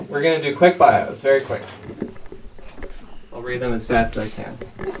We're going to do quick bios, very quick. I'll read them as fast as I can.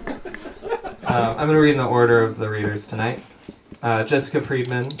 I'm going to read in the order of the readers tonight. Jessica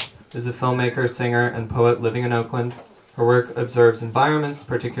Friedman is a filmmaker, singer, and poet living in Oakland. Her work observes environments,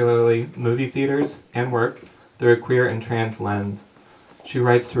 particularly movie theaters and work, through a queer and trans lens. She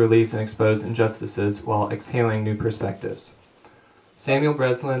writes to release and expose injustices while exhaling new perspectives. Samuel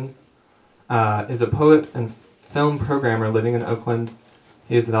Breslin is a poet and film programmer living in Oakland.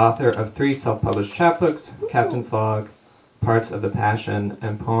 He is the author of 3 self-published chapbooks, Captain's Log, Parts of the Passion,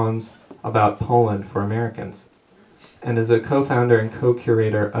 and poems about Poland for Americans, and is a co-founder and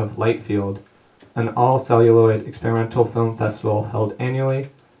co-curator of Lightfield, an all-celluloid experimental film festival held annually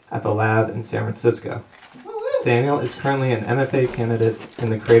at the Lab in San Francisco. Samuel is currently an MFA candidate in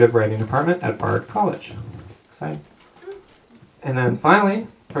the creative writing department at Bard College. Exciting. And then finally,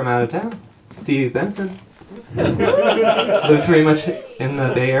 from out of town, Steve Benson. Lived pretty much in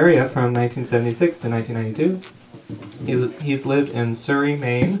the Bay Area from 1976 to 1992. He's lived in Surrey,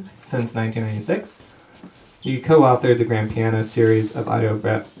 Maine since 1996. He co-authored the Grand Piano series of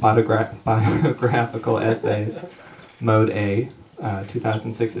biographical essays, Mode A,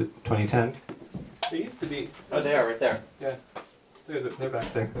 2006 to 2010. They used to be... Oh, they are right there. Yeah. They're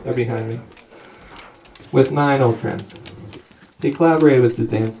back there. They're behind me. With 9 old friends. He collaborated with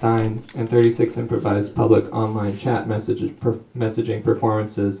Suzanne Stein and 36 improvised public online chat messaging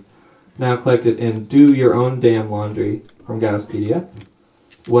performances, now collected in Do Your Own Damn Laundry from Gausspedia.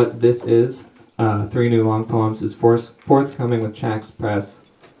 What This Is, 3 new long poems, is forthcoming with Chax Press.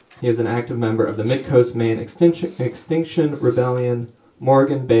 He is an active member of the Mid-Coast Maine Extinction Rebellion,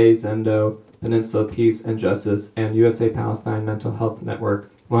 Morgan Bay Zendo, Peninsula Peace and Justice, and USA Palestine Mental Health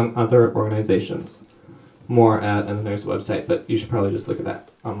Network, among other organizations. More at, and then there's a website, but you should probably just look at that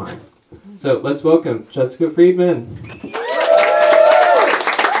online. So let's welcome Jessica Friedman.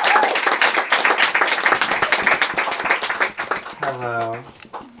 Hello.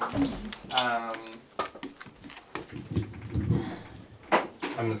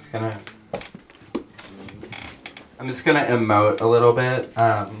 I'm just gonna emote a little bit.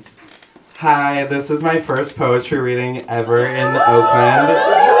 Hi, this is my first poetry reading ever in Oakland.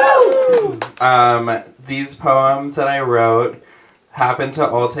 These poems that I wrote happen to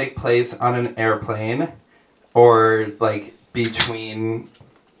all take place on an airplane, or like between,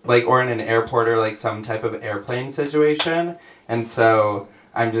 like, or in an airport or like some type of airplane situation. And so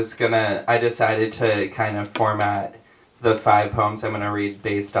I decided to kind of format the 5 poems I'm gonna read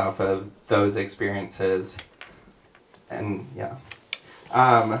based off of those experiences. And yeah.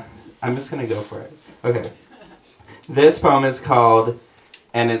 I'm just gonna go for it. Okay. This poem is called,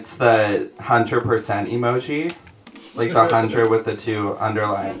 and it's the 100% emoji, like the 100 with the 2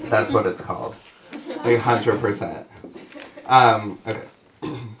 underlined. That's what it's called. Like 100%. Okay.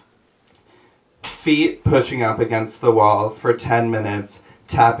 Feet pushing up against the wall for 10 minutes,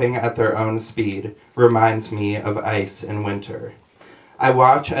 tapping at their own speed, reminds me of ice in winter. I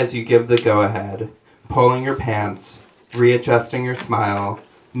watch as you give the go-ahead, pulling your pants, readjusting your smile,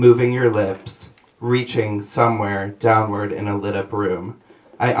 moving your lips, reaching somewhere downward in a lit-up room.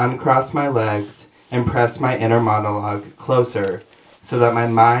 I uncross my legs and press my inner monologue closer so that my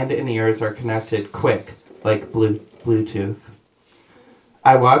mind and ears are connected quick, like Bluetooth.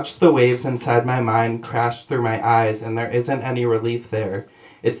 I watch the waves inside my mind crash through my eyes, and there isn't any relief there.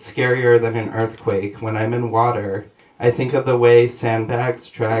 It's scarier than an earthquake. When I'm in water, I think of the way sandbags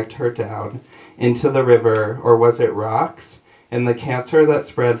dragged her down into the river, or was it rocks? And the cancer that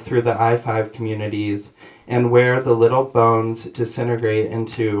spread through the I-5 communities, and where the little bones disintegrate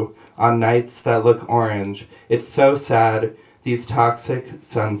into on nights that look orange. It's so sad, these toxic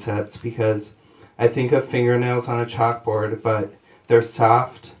sunsets, because I think of fingernails on a chalkboard, but they're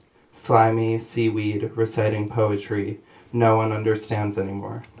soft, slimy seaweed reciting poetry no one understands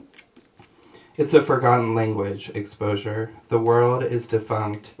anymore. It's a forgotten language, exposure. The world is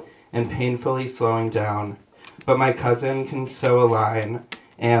defunct and painfully slowing down, but my cousin can sew a line,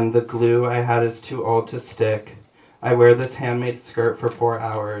 and the glue I had is too old to stick. I wear this handmade skirt for 4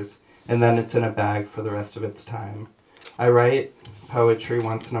 hours, and then it's in a bag for the rest of its time. I write poetry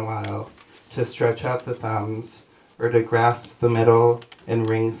once in a while to stretch out the thumbs, or to grasp the middle and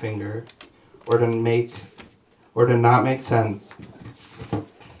ring finger, or to not make sense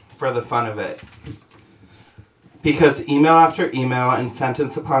for the fun of it. Because email after email and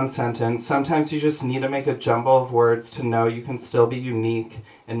sentence upon sentence, sometimes you just need to make a jumble of words to know you can still be unique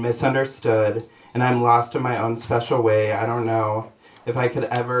and misunderstood, and I'm lost in my own special way. I don't know if I could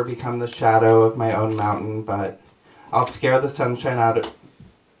ever become the shadow of my own mountain, but I'll scare the sunshine out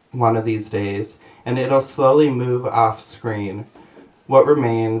one of these days, and it'll slowly move off screen. What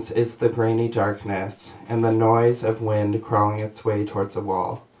remains is the grainy darkness and the noise of wind crawling its way towards a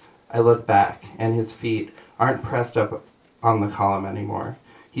wall. I look back, and his feet aren't pressed up on the column anymore.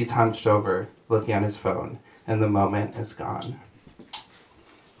 He's hunched over, looking at his phone, and the moment is gone.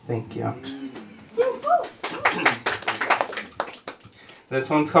 Thank you. This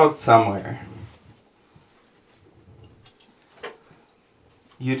one's called Somewhere.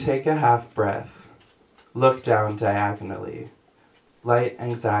 You take a half breath, look down diagonally. Light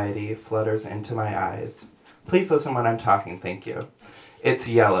anxiety flutters into my eyes. Please listen when I'm talking, thank you. It's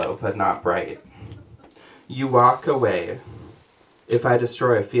yellow, but not bright. You walk away. If I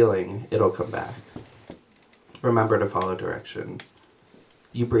destroy a feeling, it'll come back. Remember to follow directions.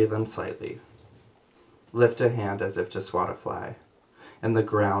 You breathe in slightly. Lift a hand as if to swat a fly, and the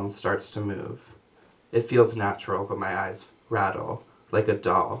ground starts to move. It feels natural, but my eyes rattle like a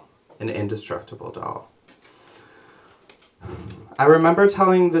doll, an indestructible doll. I remember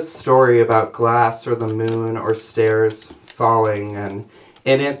telling this story about glass or the moon or stairs falling, and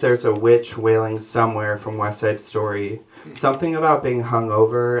in it there's a witch wailing somewhere from West Side Story. Something about being hung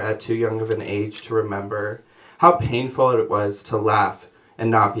over at too young of an age to remember how painful it was to laugh and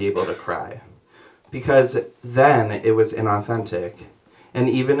not be able to cry. Because then it was inauthentic. And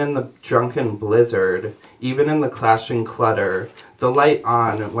even in the drunken blizzard, even in the clashing clutter, the light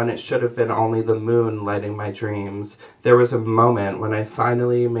on when it should have been only the moon lighting my dreams, there was a moment when I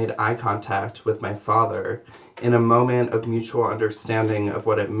finally made eye contact with my father, in a moment of mutual understanding of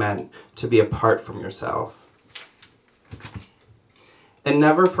what it meant to be apart from yourself. And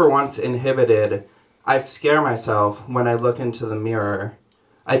never for once inhibited, I scare myself when I look into the mirror.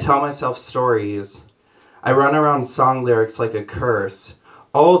 I tell myself stories. I run around song lyrics like a curse.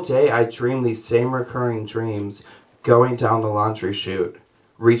 All day I dream these same recurring dreams, going down the laundry chute,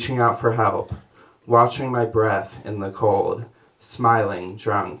 reaching out for help, watching my breath in the cold, smiling,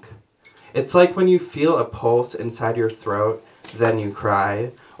 drunk. It's like when you feel a pulse inside your throat, then you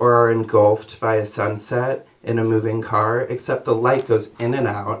cry, or are engulfed by a sunset in a moving car, except the light goes in and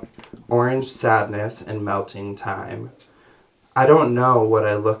out, orange sadness and melting time. I don't know what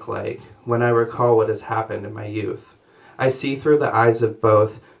I look like when I recall what has happened in my youth. I see through the eyes of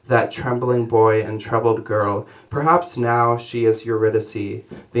both that trembling boy and troubled girl. Perhaps now she is Eurydice,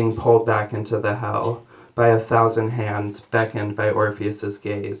 being pulled back into the hell by 1,000 hands beckoned by Orpheus's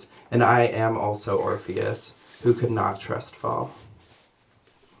gaze. And I am also Orpheus, who could not trust fall.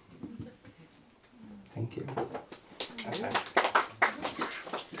 Thank you. Okay.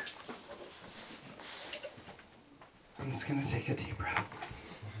 I'm just going to take a deep breath.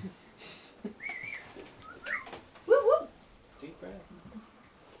 Deep breath.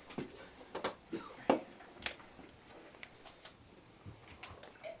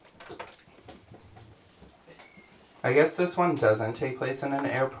 I guess this one doesn't take place in an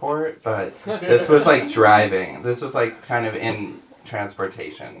airport, but this was like driving. This was like kind of in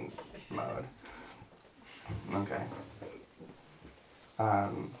transportation mode. Okay.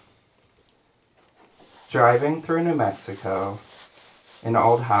 Driving through New Mexico, an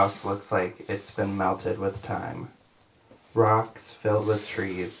old house looks like it's been melted with time. Rocks filled with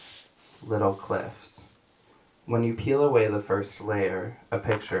trees, little cliffs. When you peel away the first layer, a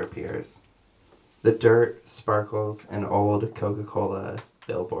picture appears. The dirt sparkles an old Coca-Cola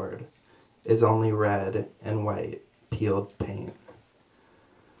billboard is only red and white peeled paint.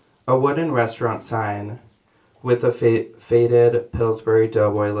 A wooden restaurant sign with a faded Pillsbury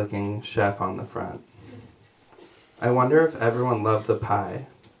Doughboy-looking chef on the front. I wonder if everyone loved the pie,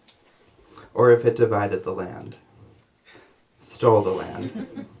 or if it divided the land, stole the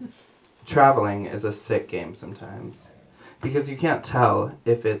land. Traveling is a sick game sometimes, because you can't tell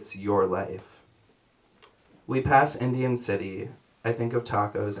if it's your life. We pass Indian City. I think of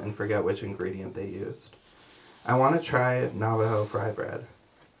tacos and forget which ingredient they used. I want to try Navajo fry bread.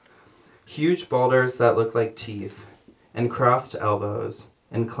 Huge boulders that look like teeth, and crossed elbows,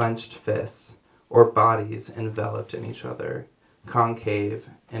 and clenched fists, or bodies enveloped in each other, concave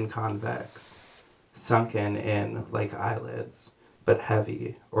and convex, sunken in like eyelids, but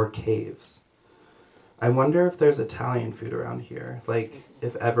heavy, or caves. I wonder if there's Italian food around here, like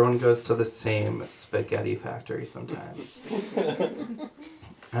if everyone goes to the same spaghetti factory sometimes.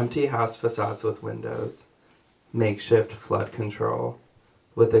 Empty house facades with windows, makeshift flood control,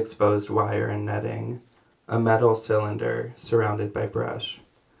 with exposed wire and netting, a metal cylinder surrounded by brush.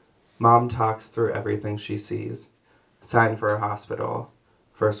 Mom talks through everything she sees. Sign for a hospital,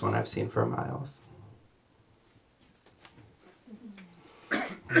 first one I've seen for miles.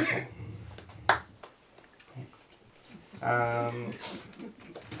 Okay. I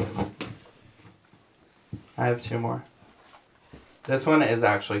have two more. This one is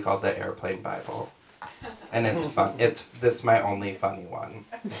actually called the Airplane Bible. And it's fun. This is my only funny one.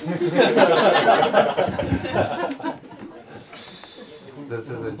 This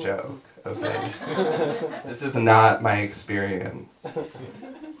is a joke, okay? This is not my experience.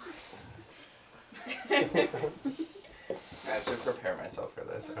 I have to prepare myself for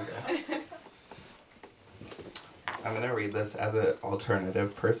this, okay? I'm going to read this as an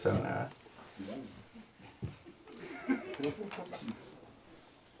alternative persona.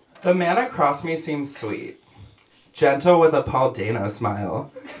 The man across me seems sweet, gentle with a Paul Dano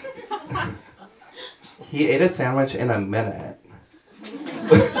smile. He ate a sandwich in a minute.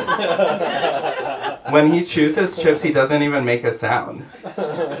 When he chews his chips, he doesn't even make a sound.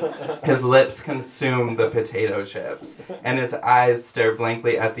 His lips consume the potato chips, and his eyes stare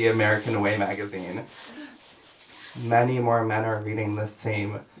blankly at the American Way magazine. Many more men are reading the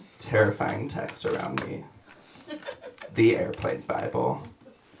same terrifying text around me. The Airplane Bible.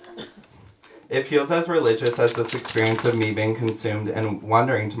 It feels as religious as this experience of me being consumed and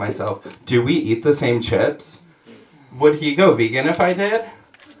wondering to myself, do we eat the same chips? Would he go vegan if I did?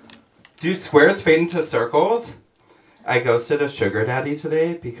 Do squares fade into circles? I ghosted a sugar daddy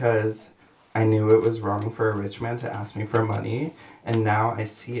today because I knew it was wrong for a rich man to ask me for money, and now I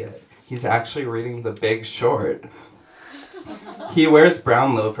see it. He's actually reading The Big Short. He wears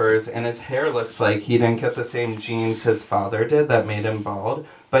brown loafers, and his hair looks like he didn't get the same jeans his father did that made him bald,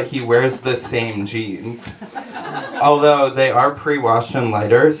 but he wears the same jeans. Although they are pre-washed and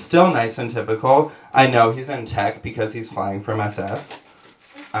lighter, still nice and typical. I know he's in tech because he's flying from SF.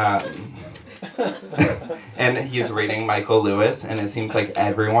 And he's reading Michael Lewis, and it seems like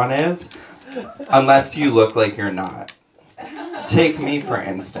everyone is, unless you look like you're not. Take me, for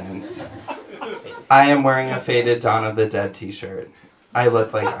instance. I am wearing a faded Dawn of the Dead t-shirt. I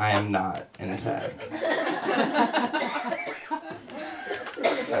look like I am not in tech.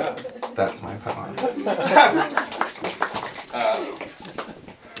 That's my poem.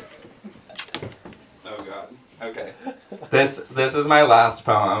 Oh God. Okay. This is my last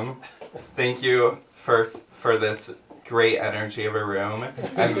poem. Thank you first for this great energy of a room.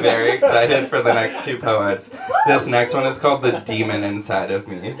 I'm very excited for the next two poets. This next one is called The Demon Inside of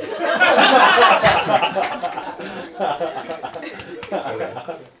Me.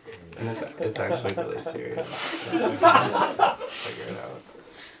 Okay. And it's actually really serious. So figure it out.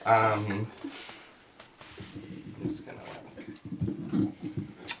 I'm just gonna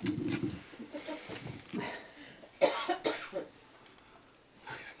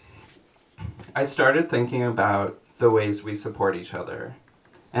I started thinking about the ways we support each other,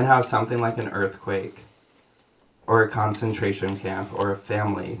 and how something like an earthquake, or a concentration camp, or a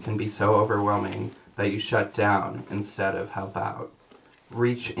family can be so overwhelming that you shut down instead of help out,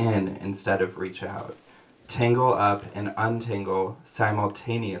 reach in instead of reach out, tangle up and untangle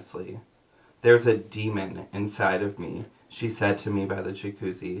simultaneously. There's a demon inside of me, she said to me by the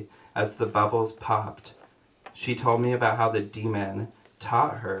jacuzzi. As the bubbles popped, she told me about how the demon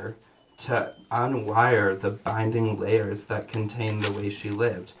taught her to unwire the binding layers that contain the way she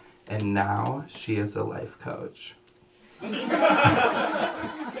lived, and now she is a life coach.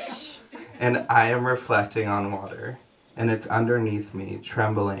 And I am reflecting on water, and it's underneath me,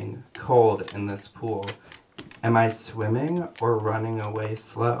 trembling, cold in this pool. Am I swimming or running away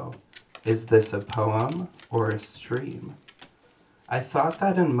slow? Is this a poem or a stream? I thought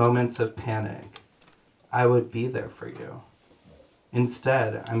that in moments of panic, I would be there for you.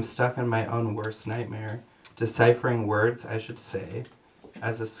 Instead, I'm stuck in my own worst nightmare, deciphering words I should say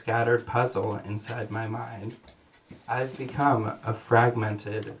as a scattered puzzle inside my mind. I've become a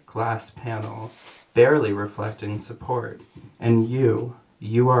fragmented glass panel, barely reflecting support. And you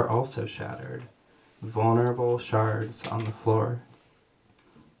are also shattered, vulnerable shards on the floor.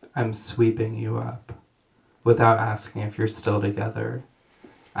 I'm sweeping you up, without asking if you're still together.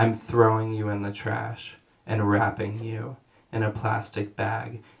 I'm throwing you in the trash and wrapping you in a plastic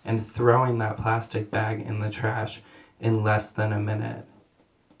bag and throwing that plastic bag in the trash in less than a minute.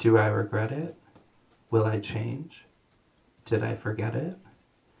 Do I regret it? Will I change? Did I forget it?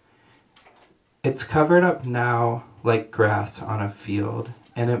 It's covered up now like grass on a field,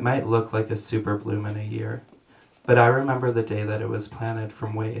 and it might look like a super bloom in a year. But I remember the day that it was planted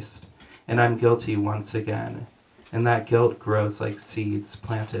from waste, and I'm guilty once again. And that guilt grows like seeds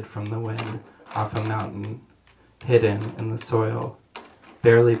planted from the wind off a mountain, hidden in the soil,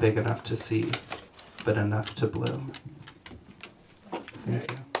 barely big enough to see, but enough to bloom.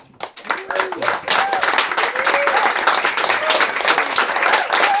 Thank you.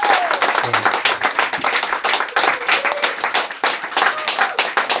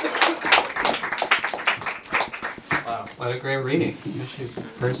 Wow, what a great reading, especially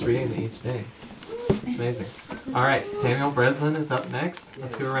first reading the East Bay. It's amazing. All right, Samuel Breslin is up next.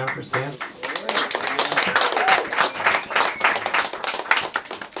 Let's give a round for Sam.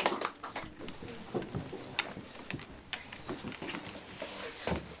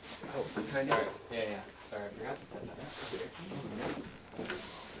 Sorry. Yeah. Sorry, I forgot to set that up.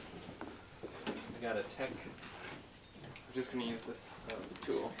 I got a tech. I'm just going to use this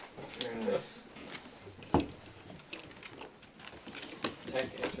tool. Tech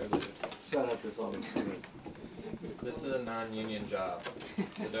intro. Shut up, this all. This is a non-union job,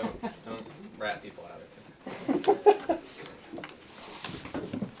 so don't rat people out of it.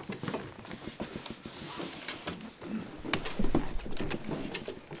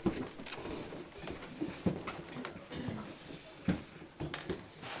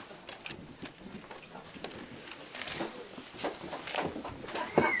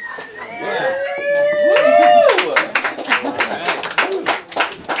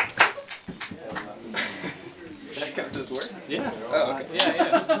 Yeah. Oh, okay. Yeah.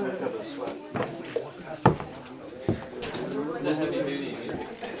 Is that heavy duty music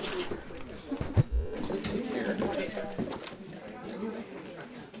stand?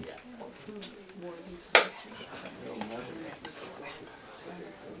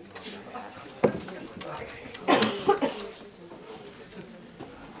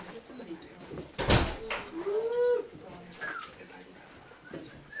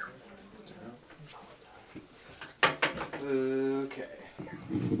 Okay.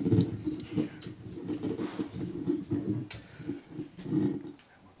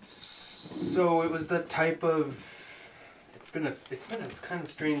 So it was the type of. It's been a kind of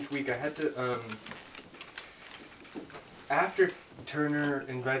strange week. I had to after Turner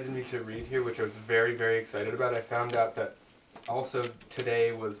invited me to read here, which I was very, very excited about. I found out that also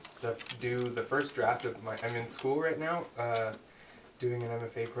today was the first draft of my. I'm in school right now, doing an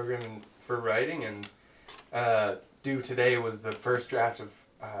MFA program for writing, and due today was the first draft of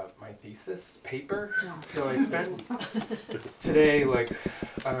my thesis paper. So I spent today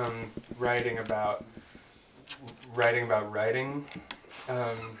writing about writing,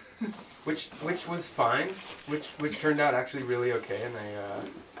 which was fine, which turned out actually really okay, and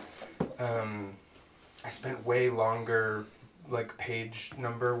I spent way longer, like page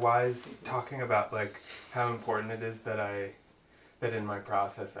number wise, talking about like how important it is that in my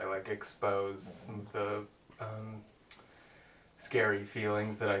process I like expose the scary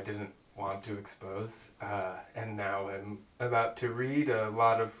feelings that I didn't want to expose, and now I'm about to read a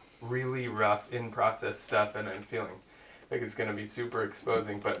lot of really rough in-process stuff, and I'm feeling like it's going to be super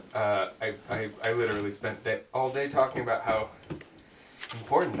exposing, but I literally spent all day talking about how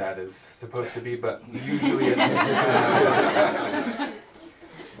important that is supposed to be, but usually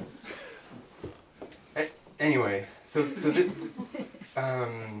anyway, so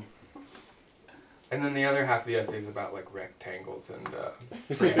and then the other half of the essay is about like rectangles and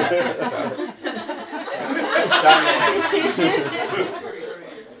Friedman stuff.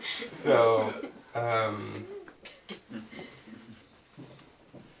 So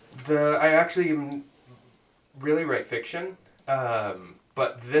I actually really write fiction,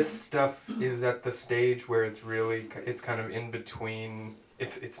 but this stuff is at the stage where it's kind of in between.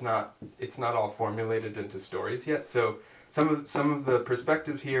 It's not all formulated into stories yet. So some of the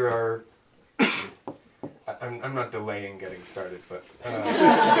perspectives here are. I'm not delaying getting started, but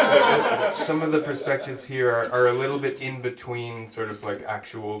some of the perspectives here are a little bit in between, sort of like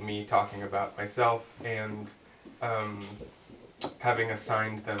actual me talking about myself and having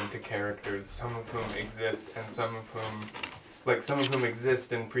assigned them to characters, some of whom exist and some of whom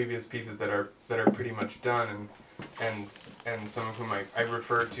exist in previous pieces that are pretty much done, and some of whom I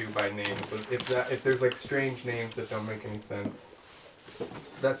refer to by name. So if there's like strange names that don't make any sense,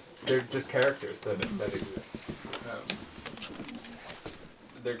 they're just characters that exist.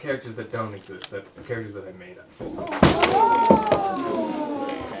 They're characters that don't exist. Characters that I made up.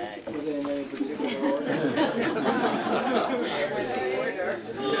 Were they in any particular order?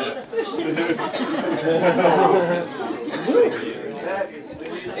 Yes.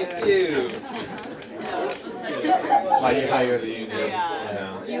 Thank you. Why you hire the union?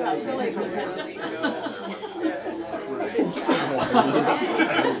 Yeah. You have to like.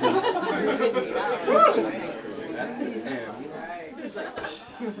 That's the end.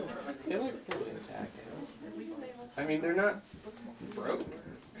 They look really intact. I mean, they're not broke.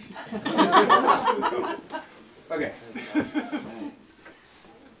 Okay.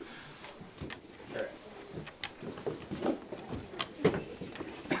 Alright.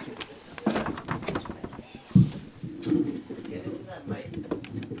 Get into that mic.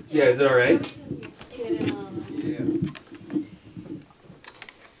 Yeah, is it alright? Yeah.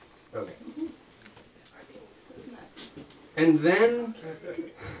 Okay. And then...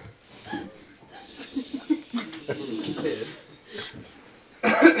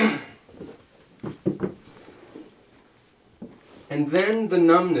 And then the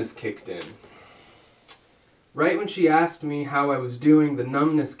numbness kicked in. Right when she asked me how I was doing, the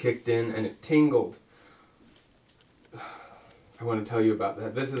numbness kicked in and it tingled. I want to tell you about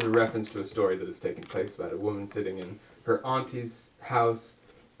that. This is a reference to a story that has taken place about a woman sitting in her auntie's house,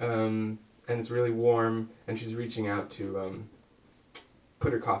 and it's really warm, and she's reaching out to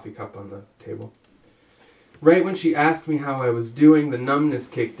put her coffee cup on the table. Right when she asked me how I was doing, the numbness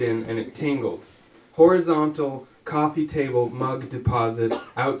kicked in and it tingled. Horizontal, coffee table, mug deposit,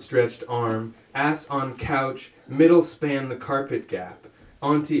 outstretched arm, ass on couch, middle span the carpet gap.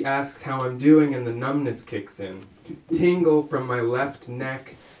 Auntie asks how I'm doing and the numbness kicks in. Tingle from my left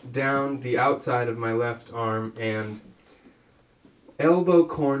neck down the outside of my left arm and elbow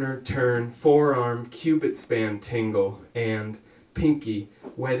corner turn, forearm, cubit span tingle and pinky,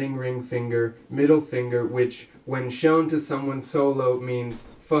 wedding ring finger, middle finger, which when shown to someone solo means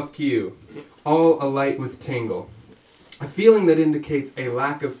fuck you, all alight with tingle. A feeling that indicates a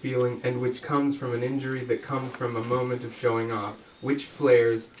lack of feeling and which comes from an injury that comes from a moment of showing off, which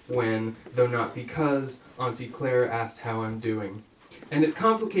flares when, though not because, Auntie Claire asked how I'm doing. And it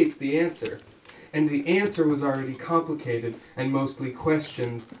complicates the answer. And the answer was already complicated and mostly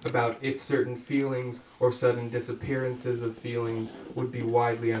questions about if certain feelings or sudden disappearances of feelings would be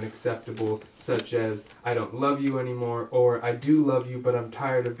widely unacceptable, such as, I don't love you anymore, or I do love you but I'm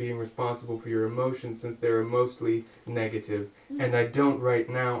tired of being responsible for your emotions since they are mostly negative, and I don't right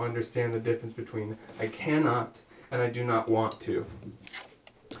now understand the difference between I cannot and I do not want to.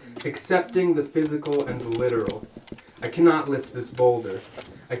 Accepting the physical and the literal. I cannot lift this boulder.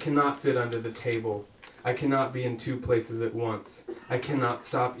 I cannot fit under the table. I cannot be in two places at once. I cannot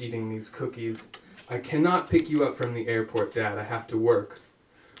stop eating these cookies. I cannot pick you up from the airport, Dad. I have to work.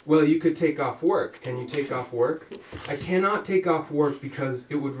 Well, you could take off work. Can you take off work? I cannot take off work because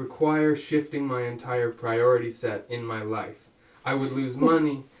it would require shifting my entire priority set in my life. I would lose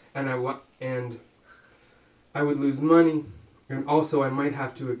money, and I would lose money, and also I might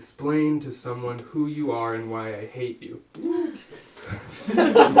have to explain to someone who you are and why I hate you.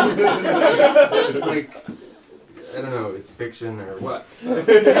 Like, I don't know, it's fiction or what. We've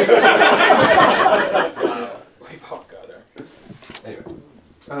all got her. Anyway.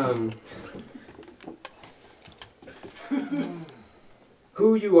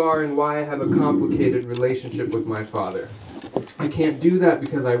 Who you are and why I have a complicated relationship with my father. I can't do that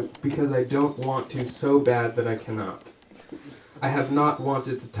because I don't want to so bad that I cannot. I have not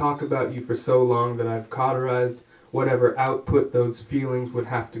wanted to talk about you for so long that I've cauterized whatever output those feelings would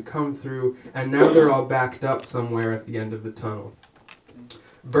have to come through, and now they're all backed up somewhere at the end of the tunnel.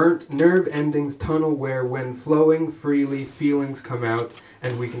 Burnt nerve endings tunnel where when flowing freely feelings come out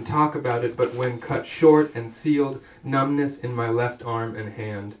and we can talk about it, but when cut short and sealed, numbness in my left arm and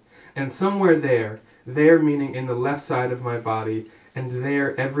hand. And somewhere there meaning in the left side of my body, and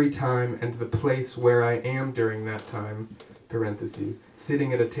there every time and the place where I am during that time, parentheses,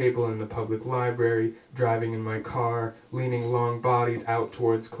 sitting at a table in the public library, driving in my car, leaning long-bodied out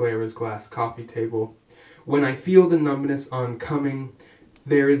towards Clara's glass coffee table. When I feel the numbness oncoming,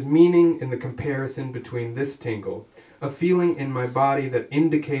 there is meaning in the comparison between this tingle, a feeling in my body that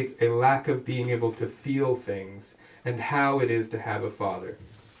indicates a lack of being able to feel things, and how it is to have a father.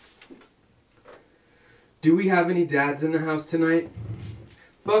 Do we have any dads in the house tonight?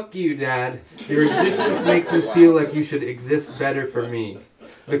 Fuck you, Dad. Your existence makes me feel like you should exist better for me.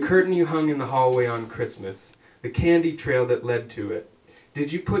 The curtain you hung in the hallway on Christmas. The candy trail that led to it.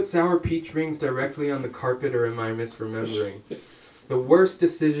 Did you put sour peach rings directly on the carpet, or am I misremembering? The worst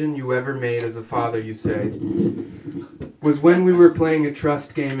decision you ever made as a father, you say, was when we were playing a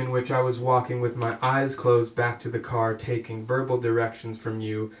trust game in which I was walking with my eyes closed back to the car, taking verbal directions from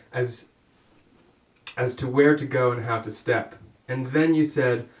you as to where to go and how to step. And then you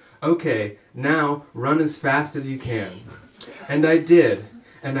said, okay, now run as fast as you can. And I did.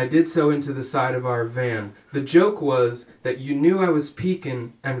 And I did so into the side of our van. The joke was that you knew I was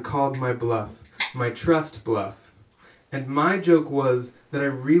peeking and called my bluff, my trust bluff. And my joke was that I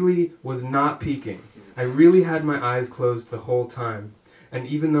really was not peeking. I really had my eyes closed the whole time. And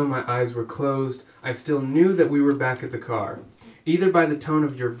even though my eyes were closed, I still knew that we were back at the car. Either by the tone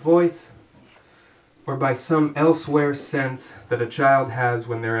of your voice, or by some elsewhere sense that a child has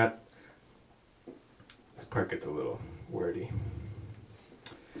when they're at... This part gets a little wordy.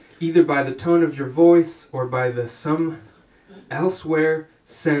 Either by the tone of your voice, or by the some elsewhere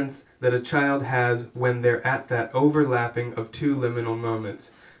sense that a child has when they're at that overlapping of two liminal moments.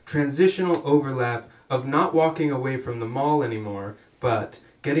 transitional overlap of not walking away from the mall anymore, but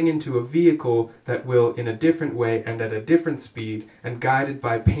getting into a vehicle that will, in a different way and at a different speed, and guided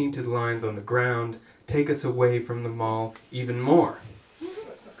by painted lines on the ground, take us away from the mall even more.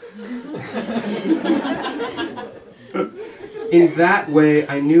 In that way,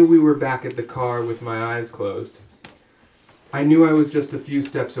 I knew we were back at the car with my eyes closed. I knew I was just a few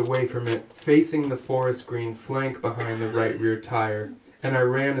steps away from it, facing the forest green flank behind the right rear tire, and I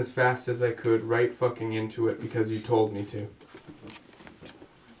ran as fast as I could right fucking into it because you told me to.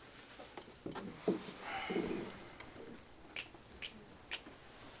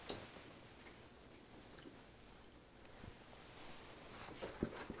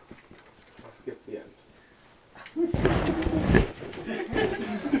 I'll skip the end.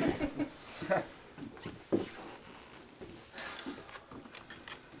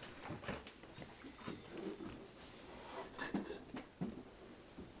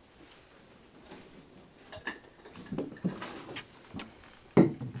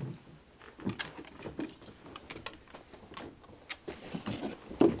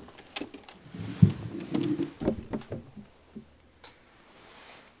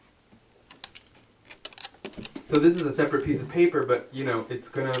 So this is a separate piece of paper, but you know it's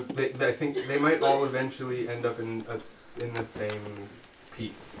gonna. I think they might all eventually end up in the same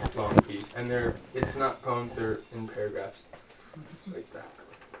piece, long piece, and it's not poems; they're in paragraphs, like that.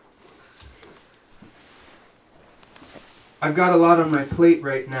 I've got a lot on my plate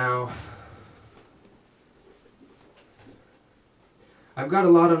right now.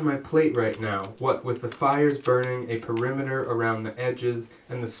 What with the fires burning a perimeter around the edges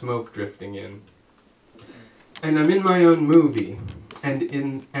and the smoke drifting in. And I'm in my own movie, and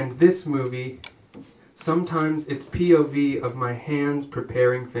this movie, sometimes it's POV of my hands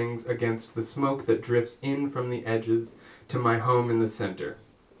preparing things against the smoke that drifts in from the edges to my home in the center.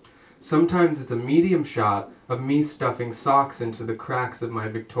 Sometimes it's a medium shot of me stuffing socks into the cracks of my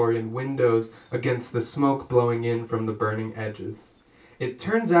Victorian windows against the smoke blowing in from the burning edges. It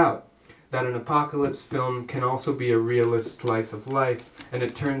turns out that an apocalypse film can also be a realist slice of life, and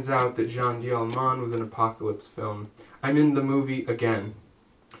it turns out that Jean Dielman was an apocalypse film. I'm in the movie again.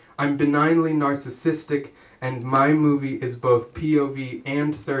 I'm benignly narcissistic, and my movie is both POV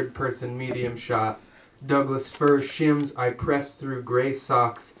and third-person medium shot. Douglas fir shims I press through gray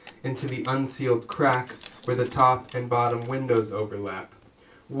socks into the unsealed crack where the top and bottom windows overlap.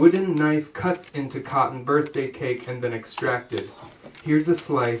 Wooden knife cuts into cotton birthday cake and then extracted. Here's a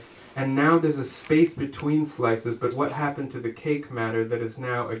slice, and now there's a space between slices, but what happened to the cake matter that is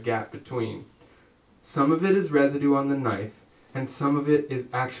now a gap between? Some of it is residue on the knife, and some of it is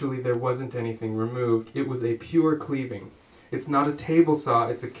actually there wasn't anything removed. It was a pure cleaving. It's not a table saw,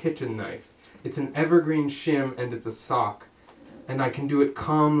 it's a kitchen knife. It's an evergreen shim, and it's a sock. And I can do it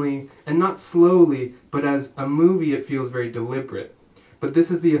calmly, and not slowly, but as a movie it feels very deliberate. But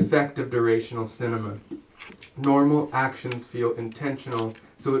this is the effect of durational cinema. Normal actions feel intentional,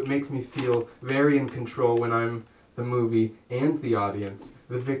 so it makes me feel very in control when I'm the movie and the audience,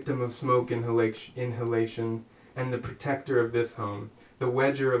 the victim of smoke inhalation, and the protector of this home, the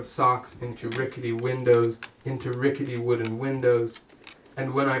wedger of socks into rickety wooden windows.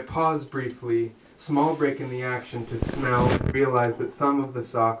 And when I pause briefly, small break in the action to smell and realize that some of the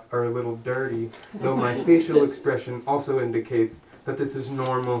socks are a little dirty, though my facial expression also indicates that this is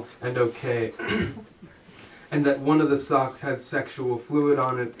normal and okay. And that one of the socks has sexual fluid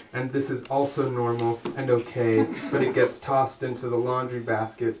on it, and this is also normal and okay, but it gets tossed into the laundry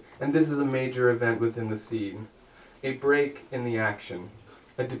basket, and this is a major event within the scene. A break in the action.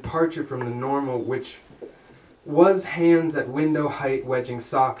 A departure from the normal, which was hands at window height wedging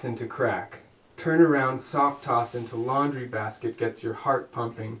socks into crack. Turn around, sock toss into laundry basket gets your heart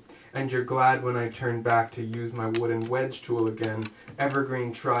pumping, and you're glad when I turn back to use my wooden wedge tool again,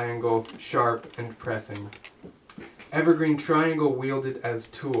 evergreen triangle, sharp and pressing. Evergreen triangle wielded as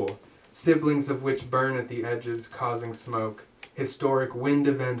tool, siblings of which burn at the edges causing smoke, historic wind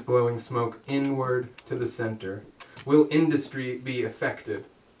event blowing smoke inward to the center. Will industry be affected?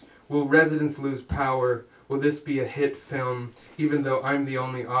 Will residents lose power? Will this be a hit film, even though I'm the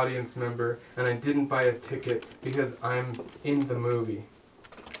only audience member and I didn't buy a ticket because I'm in the movie?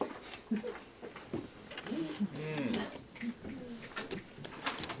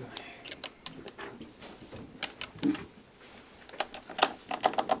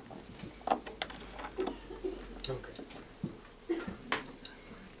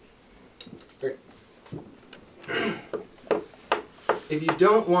 If you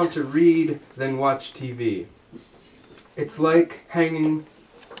don't want to read, then watch TV. It's like hanging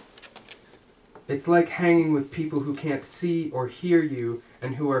It's like hanging with people who can't see or hear you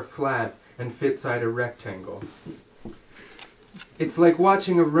and who are flat and fit inside a rectangle. It's like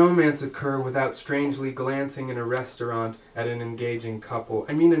watching a romance occur without strangely glancing in a restaurant at an engaging couple.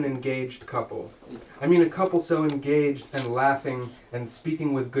 I mean an engaged couple. I mean a couple so engaged and laughing and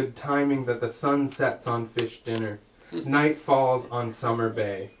speaking with good timing that the sun sets on fish dinner. Night falls on Summer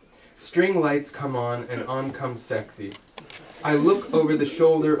Bay. String lights come on comes sexy. I look over the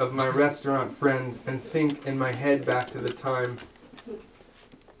shoulder of my restaurant friend and think in my head back to the time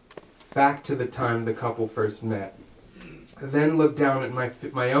the couple first met. Then look down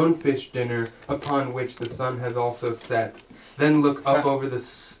at my own fish dinner, upon which the sun has also set. Then look up over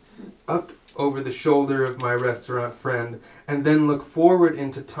the shoulder of my restaurant friend, and then look forward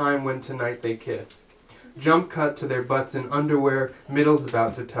into time when tonight they kiss. Jump cut to their butts in underwear, middle's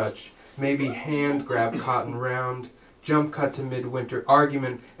about to touch. Maybe hand grab cotton round. Jump cut to midwinter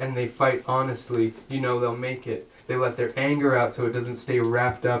argument, and they fight honestly. You know they'll make it. They let their anger out so it doesn't stay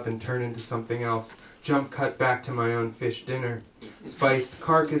wrapped up and turn into something else. Jump cut back to my own fish dinner. Spiced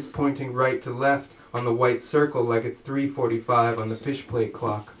carcass pointing right to left on the white circle like it's 3:45 on the fish plate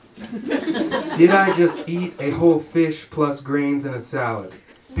clock. Did I just eat a whole fish plus grains and a salad?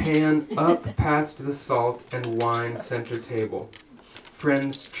 Pan up past the salt and wine center table.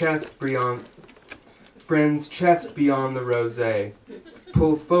 Friend's chest beyond the rosé.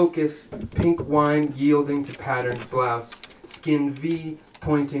 Pull focus, pink wine yielding to patterned blouse. Skin V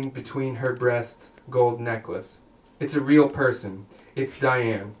pointing between her breasts, gold necklace. It's a real person. It's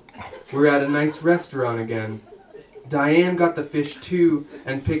Diane. We're at a nice restaurant again. Diane got the fish too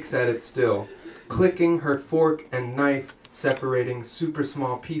and picks at it still, clicking her fork and knife, separating super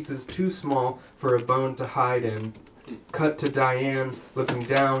small pieces too small for a bone to hide in. Cut to Diane looking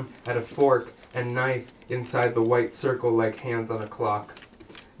down at a fork and knife inside the white circle like hands on a clock.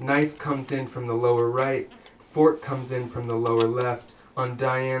 Knife comes in from the lower right, fork comes in from the lower left. On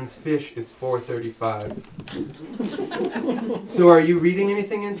Diane's fish, it's 4:35. So are you reading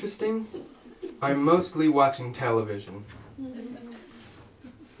anything interesting? I'm mostly watching television.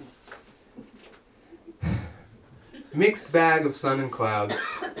 Mixed bag of sun and clouds.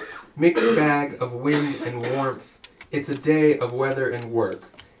 Mixed bag of wind and warmth. It's a day of weather and work.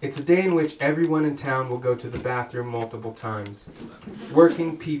 It's a day in which everyone in town will go to the bathroom multiple times.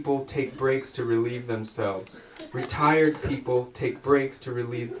 Working people take breaks to relieve themselves. Retired people take breaks to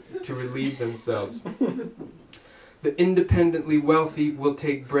relieve themselves. The independently wealthy will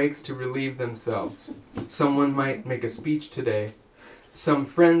take breaks to relieve themselves. Someone might make a speech today. Some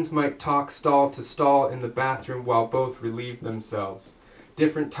friends might talk stall to stall in the bathroom while both relieve themselves.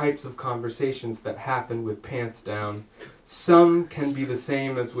 Different types of conversations that happen with pants down. Some can be the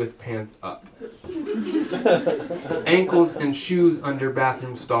same as with pants up. Ankles and shoes under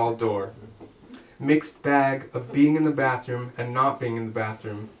bathroom stall door. Mixed bag of being in the bathroom and not being in the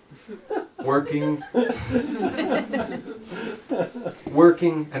bathroom. Working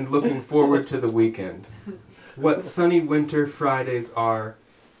and looking forward to the weekend. What sunny winter Fridays are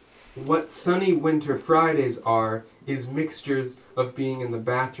is mixtures of being in the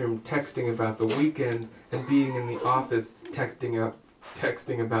bathroom texting about the weekend and being in the office texting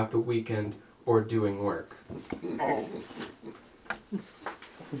about the weekend or doing work. I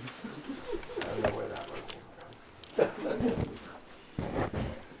don't know where that one came from.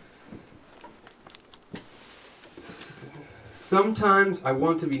 Sometimes I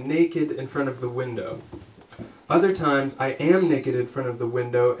want to be naked in front of the window. Other times I am naked in front of the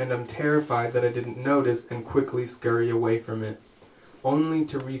window and I'm terrified that I didn't notice and quickly scurry away from it, only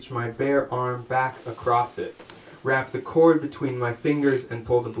to reach my bare arm back across it, wrap the cord between my fingers and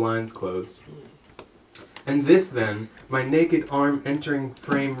pull the blinds closed. And this then, my naked arm entering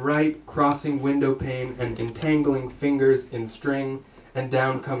frame right, crossing window pane and entangling fingers in string, and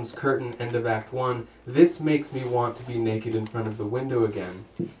down comes curtain, end of Act 1. This makes me want to be naked in front of the window again.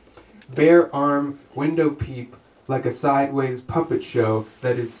 Bare arm, window peep, like a sideways puppet show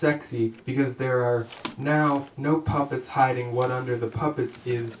that is sexy because there are now no puppets hiding what under the puppets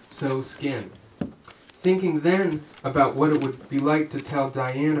is so skin. Thinking then about what it would be like to tell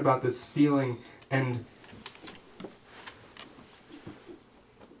Diane about this feeling and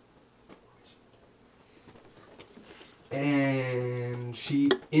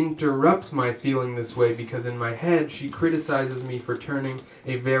she interrupts my feeling this way because in my head she criticizes me for turning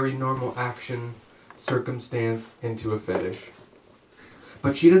a very normal action circumstance into a fetish.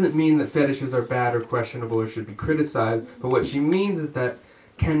 But she doesn't mean that fetishes are bad or questionable or should be criticized, but what she means is that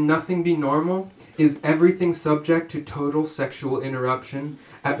Can nothing be normal? Is everything subject to total sexual interruption?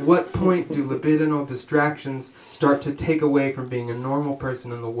 At what point do libidinal distractions start to take away from being a normal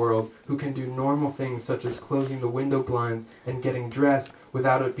person in the world who can do normal things such as closing the window blinds and getting dressed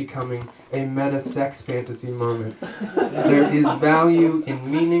without it becoming a meta-sex fantasy moment? There is value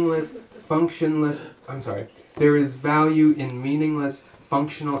in There is value in meaningless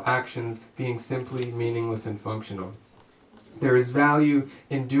functional actions being simply meaningless and functional. There is value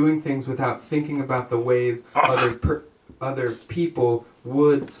in doing things without thinking about the ways other people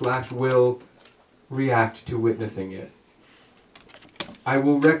would/will react to witnessing it. I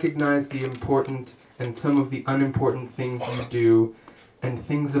will recognize the important and some of the unimportant things you do and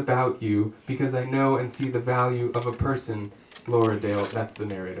things about you because I know and see the value of a person. Laura Dale, that's the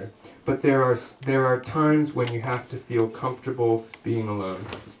narrator. But there are times when you have to feel comfortable being alone.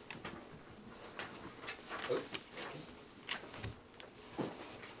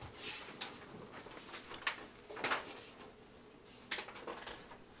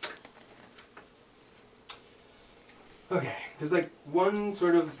 Okay, there's like one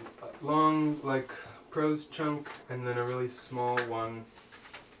sort of long like prose chunk and then a really small one.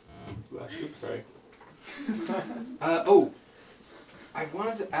 Oops, sorry. I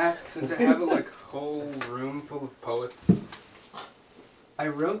wanted to ask, since I have a whole room full of poets, I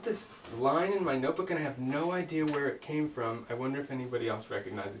wrote this line in my notebook and I have no idea where it came from. I wonder if anybody else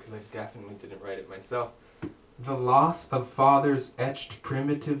recognizes it because I definitely didn't write it myself. The loss of fathers etched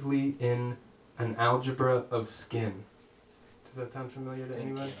primitively in an algebra of skin. Does that sound familiar to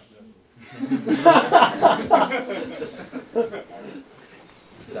anybody?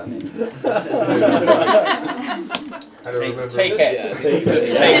 Stunning. I don't remember. Take it. Take it.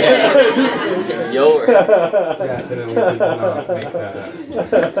 It's yours. Definitely did not make that up.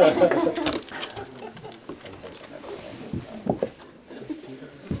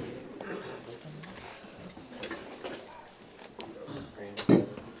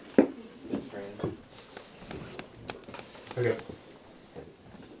 Okay.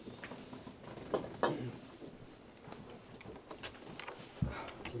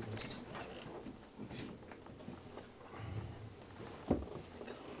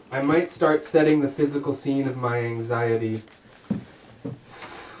 I might start setting the physical scene of my anxiety.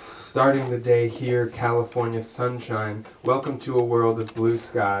 Starting the day here, California sunshine. Welcome to a world of blue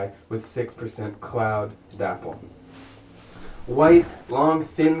sky with 6% cloud dapple. White, long,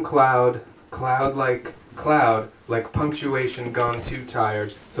 thin cloud like punctuation gone too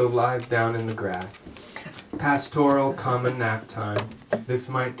tired, so lies down in the grass. Pastoral, common nap time. This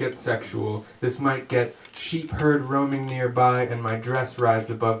might get sexual. This might get sheep herd roaming nearby and my dress rides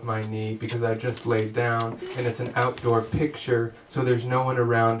above my knee because I just laid down and it's an outdoor picture, so there's no one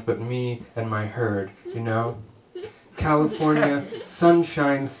around but me and my herd, you know? California,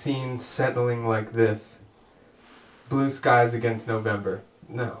 sunshine scene settling like this. Blue skies against November.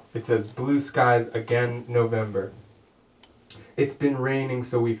 No, it says blue skies again November. It's been raining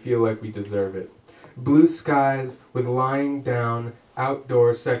so we feel like we deserve it. Blue skies with lying down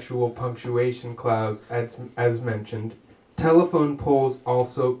outdoor sexual punctuation clouds as mentioned. Telephone poles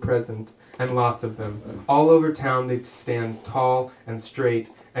also present, and lots of them. All over town they stand tall and straight,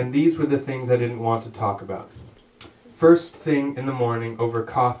 and these were the things I didn't want to talk about. First thing in the morning over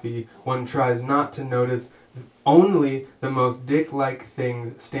coffee, one tries not to notice only the most dick-like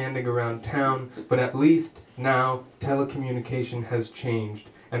things standing around town, but at least now telecommunication has changed,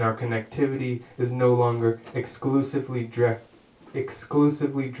 and our connectivity is no longer exclusively draped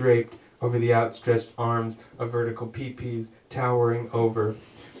over the outstretched arms of vertical peepees towering over.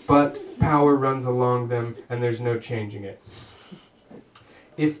 But power runs along them, and there's no changing it.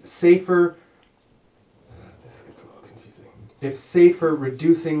 If safer,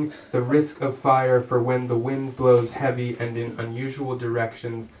 reducing the risk of fire for when the wind blows heavy and in unusual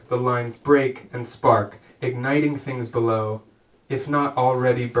directions, the lines break and spark, igniting things below, if not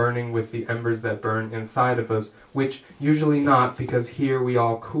already burning with the embers that burn inside of us, which usually not, because here we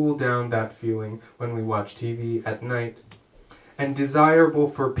all cool down that feeling when we watch TV at night. And desirable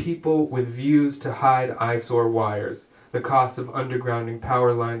for people with views to hide eyesore wires. The cost of undergrounding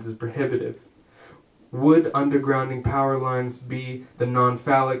power lines is prohibitive. Would undergrounding power lines be the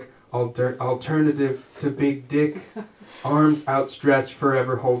non-phallic alternative to big dick, arms outstretched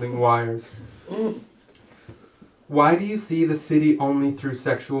forever holding wires? Why do you see the city only through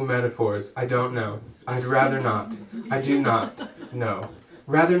sexual metaphors? I don't know. I'd rather not. I do not know.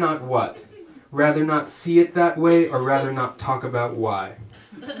 Rather not what? Rather not see it that way, or rather not talk about why?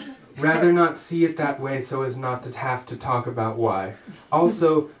 Rather not see it that way so as not to have to talk about why.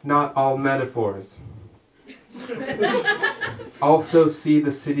 Also, not all metaphors. Also see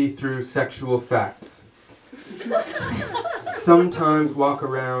the city through sexual facts. Sometimes walk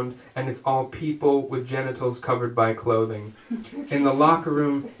around and it's all people with genitals covered by clothing. In the locker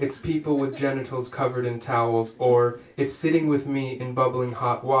room, it's people with genitals covered in towels, or if sitting with me in bubbling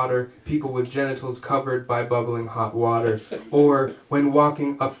hot water, people with genitals covered by bubbling hot water. Or when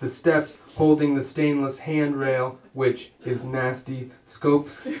walking up the steps, holding the stainless handrail, which is nasty, soap,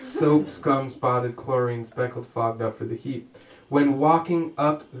 scum spotted, chlorine speckled, fogged up for the heat. When walking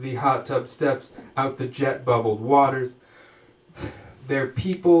up the hot tub steps, out the jet bubbled waters, they're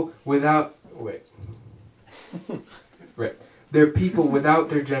people without They're people without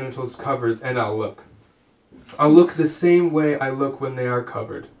their genitals covers, and I'll look the same way I look when they are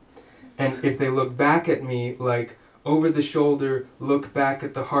covered. And if they look back at me like over the shoulder, look back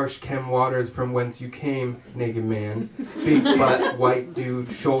at the harsh chem waters from whence you came, naked man. Big butt, white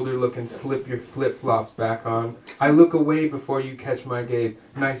dude, shoulder look and slip your flip-flops back on. I look away before you catch my gaze.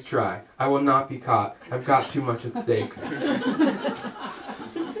 Nice try. I will not be caught. I've got too much at stake.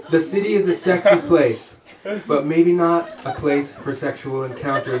 The city is a sexy place, but maybe not a place for sexual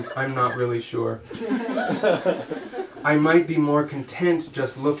encounters. I'm not really sure. I might be more content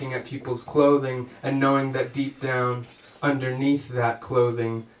just looking at people's clothing and knowing that deep down, underneath that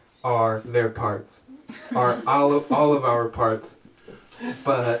clothing, are their parts. Are all of our parts.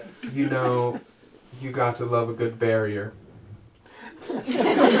 But, you know, you got to love a good barrier.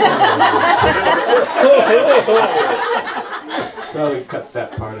 Probably cut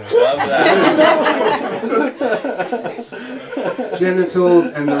that part out. Genitals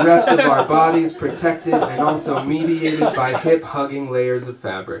and the rest of our bodies protected and also mediated by hip-hugging layers of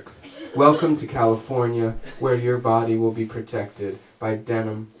fabric. Welcome to California, where your body will be protected by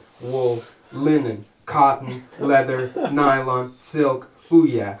denim, wool, linen, cotton, leather, nylon, silk, ooh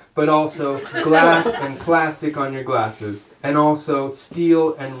yeah, but also glass and plastic on your glasses, and also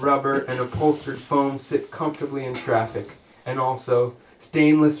steel and rubber and upholstered foam sit comfortably in traffic, and also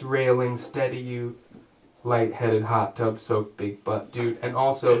stainless railings steady you, light-headed hot tub soaked big butt dude, and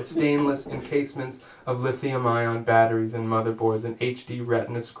also stainless encasements of lithium-ion batteries and motherboards and HD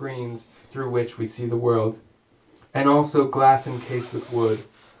retina screens through which we see the world, and also glass encased with wood,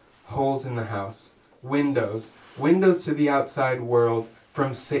 holes in the house, windows to the outside world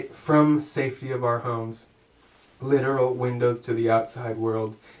from safety of our homes, literal windows to the outside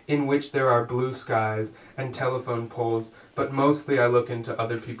world, in which there are blue skies and telephone poles, but mostly I look into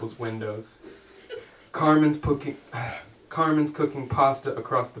other people's windows. Carmen's cooking pasta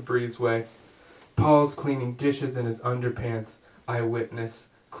across the breezeway. Paul's cleaning dishes in his underpants. Eyewitness,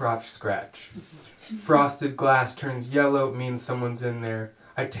 crotch scratch. Frosted glass turns yellow, means someone's in there.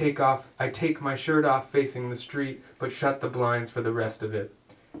 I take my shirt off facing the street, but shut the blinds for the rest of it.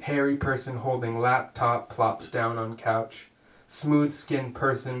 Hairy person holding laptop plops down on couch. Smooth-skinned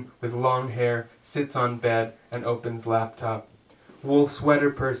person with long hair sits on bed and opens laptop. Wool sweater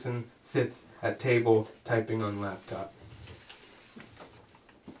person sits at table typing on laptop.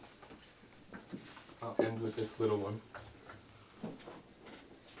 I'll end with this little one.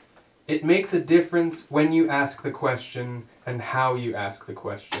 It makes a difference when you ask the question and how you ask the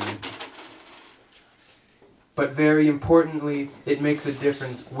question. But very importantly, it makes a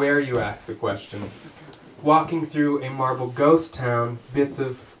difference where you ask the question. Walking through a marble ghost town, bits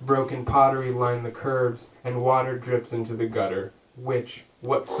of broken pottery line the curbs and water drips into the gutter.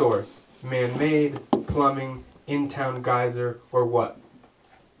 What source? Man-made, plumbing, in-town geyser, or what?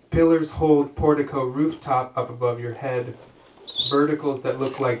 Pillars hold portico rooftop up above your head. Verticals that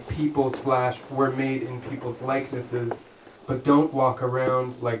look like people / were made in people's likenesses, but don't walk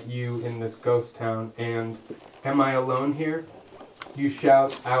around like you in this ghost town. And, am I alone here? You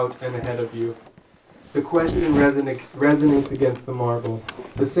shout out and ahead of you. The question resonates against the marble.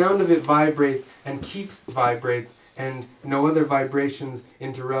 The sound of it vibrates and vibrates, and no other vibrations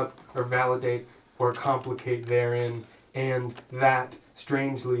interrupt or validate or complicate therein. And that,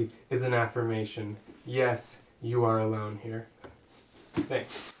 strangely, is an affirmation. Yes, you are alone here.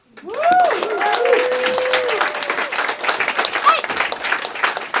 Thanks.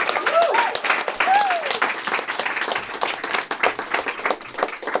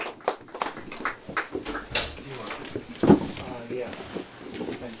 Yeah.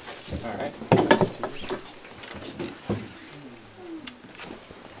 Thanks. All right.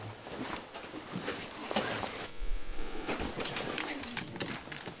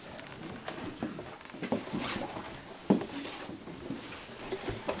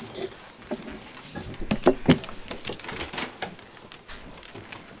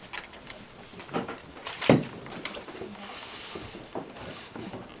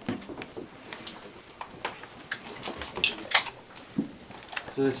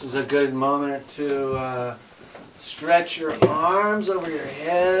 this is a good moment to stretch your arms over your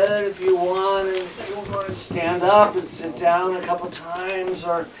head if you want, and if you want to stand up and sit down a couple times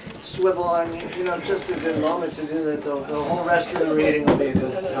or swivel on, just a good moment to do that. The whole rest of the reading will be a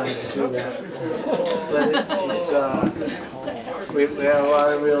good time to do that. But we have a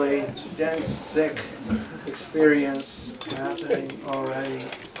lot of really dense, thick experience happening already,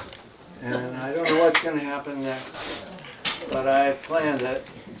 and I don't know what's going to happen next, but I planned it.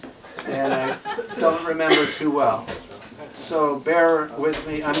 And I don't remember too well. So bear with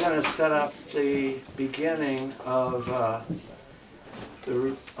me. I'm going to set up the beginning of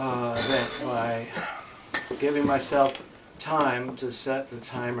the event by giving myself time to set the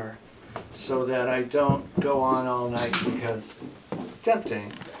timer so that I don't go on all night because it's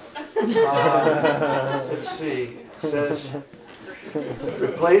tempting. Let's see. It says,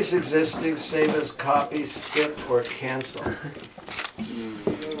 replace existing, save as copy, skip, or cancel.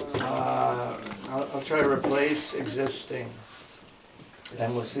 I'll try to replace existing,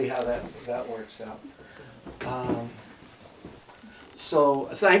 and we'll see how that works out. So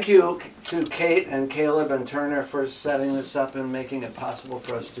thank you to Kate and Caleb and Turner for setting this up and making it possible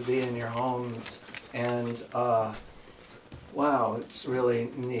for us to be in your homes. And wow, it's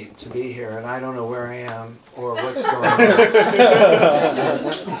really neat to be here, and I don't know where I am or what's going on.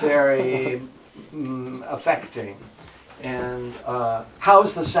 It's very affecting. And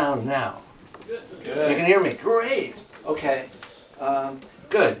how's the sound now? Good. You can hear me? Great. Okay.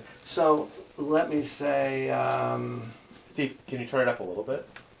 Good. So let me say... Steve, can you turn it up a little bit?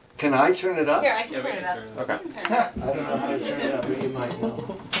 Can I turn it up? Here, I can turn it up. Okay. I don't know how to turn it up, but you might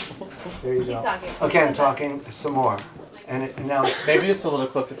know. There you Keep go. talking. Okay, I'm talking some more. And now Maybe just a little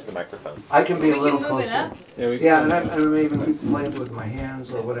closer to the microphone. I can be We a little can move it closer. up. Yeah, and I may even play it with my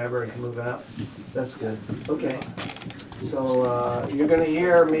hands or whatever. I can move it up. That's good. Okay. So you're going to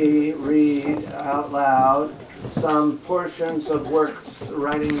hear me read out loud some portions of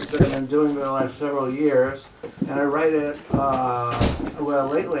writings that I've been doing for the last several years. And I write it, well,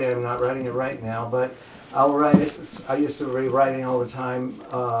 lately I'm not writing it right now, but I'll write it. I used to be writing all the time,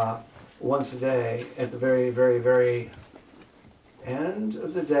 once a day at the very, very, very end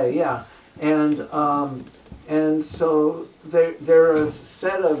of the day, yeah. And so there are a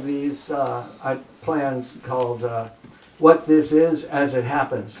set of these I planned called What This Is As It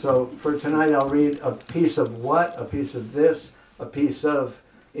Happens. So for tonight I'll read a piece of what, a piece of this, a piece of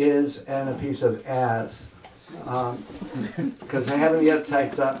is, and a piece of as. Because I haven't yet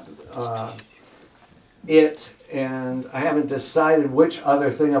typed up it, and I haven't decided which other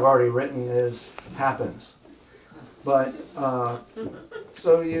thing I've already written is happens. But,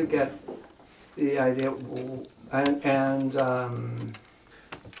 so you get the idea,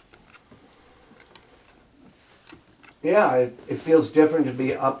 yeah, it feels different to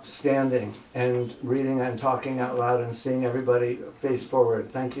be upstanding and reading and talking out loud and seeing everybody face forward.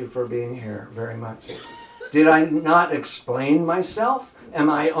 Thank you for being here very much. Did I not explain myself? Am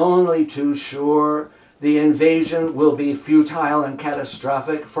I only too sure the invasion will be futile and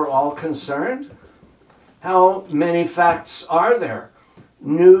catastrophic for all concerned? How many facts are there?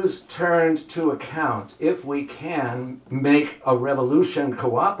 News turned to account. If we can make a revolution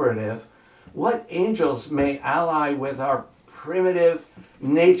cooperative, what angels may ally with our primitive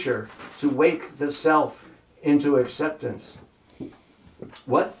nature to wake the self into acceptance?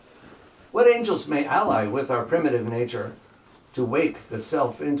 What angels may ally with our primitive nature to wake the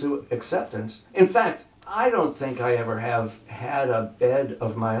self into acceptance? In fact, I don't think I ever have had a bed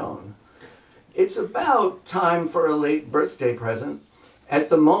of my own. It's about time for a late birthday present. At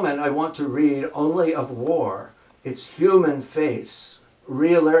the moment, I want to read only of war, its human face,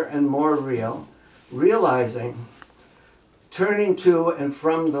 realer and more real, realizing, turning to and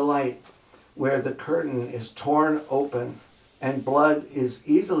from the light, where the curtain is torn open and blood is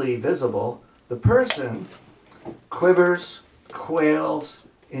easily visible, the person quivers, quails,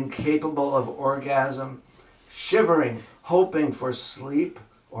 incapable of orgasm, shivering, hoping for sleep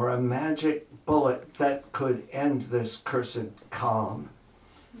or a magic bullet that could end this cursed calm.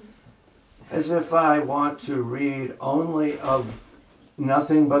 As if I want to read only of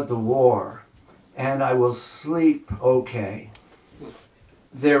nothing but the war, and I will sleep okay.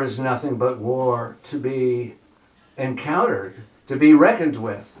 There is nothing but war to be encountered, to be reckoned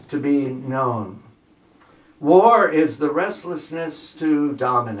with, to be known. War is the restlessness to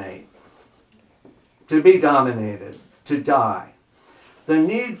dominate, to be dominated, to die. The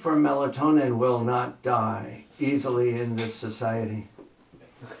need for melatonin will not die easily in this society.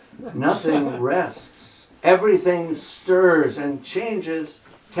 Nothing rests. Everything stirs and changes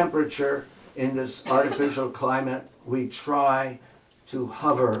temperature in this artificial climate we try to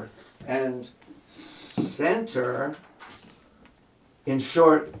hover, and center. In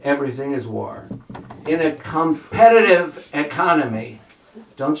short, everything is war. In a competitive economy,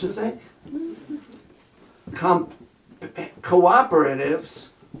 don't you think? Cooperatives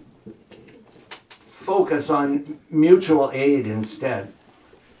focus on mutual aid instead.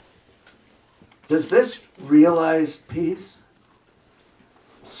 Does this realize peace?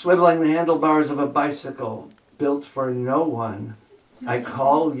 Swiveling the handlebars of a bicycle built for no one, I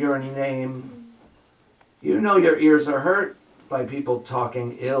call your name. You know your ears are hurt by people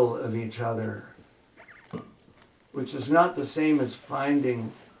talking ill of each other, which is not the same as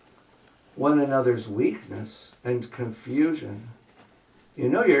finding one another's weakness and confusion. You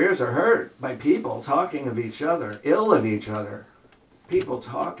know your ears are hurt by people talking of each other, ill of each other, people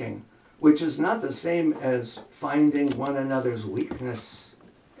talking, which is not the same as finding one another's weakness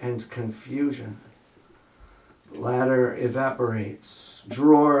and confusion. Ladder evaporates,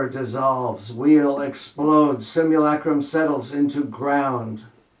 drawer dissolves, wheel explodes, simulacrum settles into ground.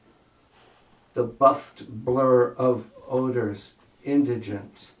 The buffed blur of odors,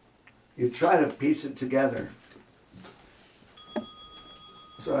 indigent. You try to piece it together.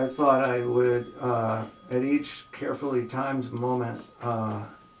 So I thought I would, at each carefully timed moment,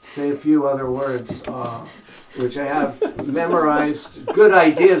 say a few other words, which I have memorized good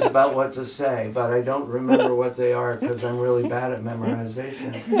ideas about what to say, but I don't remember what they are because I'm really bad at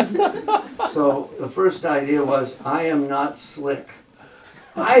memorization. So the first idea was, I am not slick.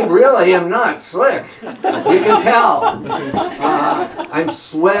 I really am not slick. You can tell. I'm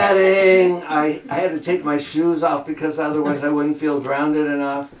sweating. I had to take my shoes off because otherwise I wouldn't feel grounded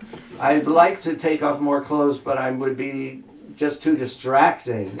enough. I'd like to take off more clothes, but I would be just too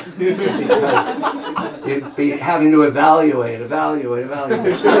distracting because you'd be having to evaluate, because I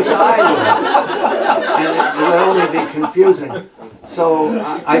would. And it would only be confusing. So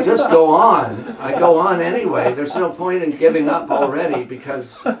I just go on. I go on anyway. There's no point in giving up already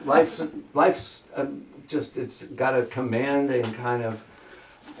because life's just, it's got a commanding kind of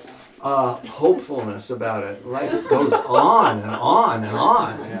hopefulness about it. Life goes on and on and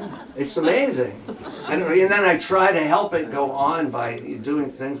on. It's amazing. And then I try to help it go on by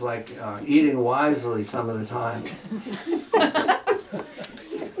doing things like eating wisely some of the time.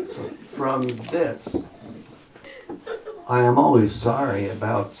 So from this, I am always sorry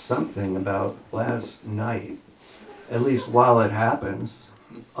about something about last night, at least while it happens,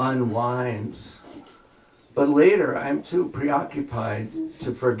 unwinds. But later I'm too preoccupied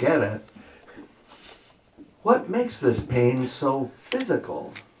to forget it. What makes this pain so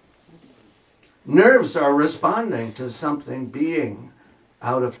physical? Nerves are responding to something being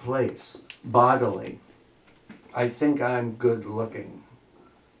out of place, bodily. I think I'm good looking,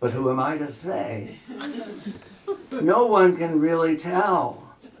 but who am I to say? No one can really tell.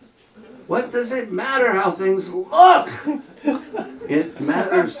 What does it matter how things look? It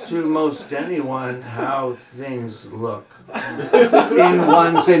matters to most anyone how things look in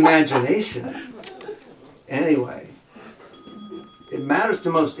one's imagination. Anyway, it matters to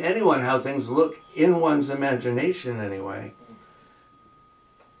most anyone how things look in one's imagination anyway.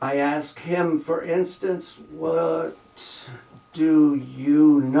 I ask him, for instance, what do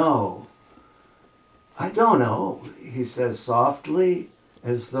you know? I don't know, he says softly,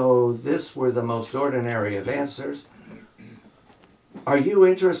 as though this were the most ordinary of answers. Are you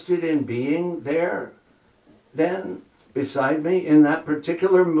interested in being there, then, beside me, in that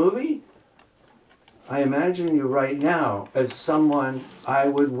particular movie? I imagine you right now as someone I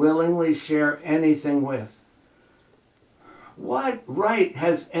would willingly share anything with. What right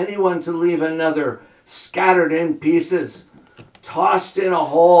has anyone to leave another scattered in pieces, tossed in a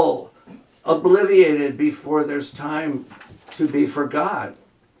hole, obliviated before there's time to be forgot?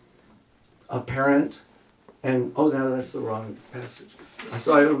 A parent, and oh no, that's the wrong passage.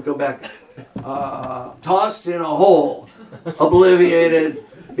 So I would go back. Tossed in a hole, obliviated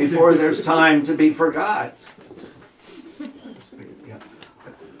before there's time to be forgot.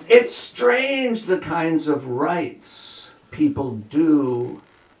 It's strange the kinds of rights people do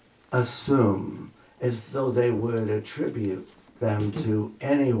assume as though they would attribute them to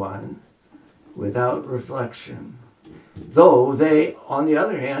anyone without reflection, though they, on the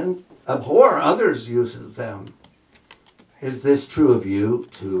other hand, abhor others' use of them. Is this true of you,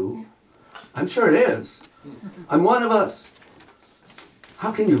 too? I'm sure it is. I'm one of us.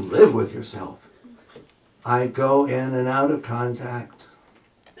 How can you live with yourself? I go in and out of contact.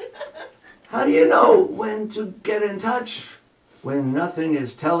 How do you know when to get in touch? When nothing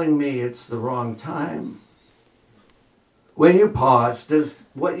is telling me it's the wrong time? When you pause, does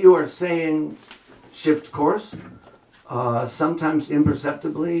what you are saying shift course? sometimes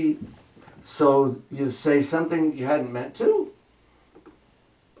imperceptibly. So you say something you hadn't meant to.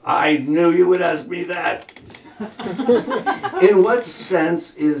 I knew you would ask me that. In what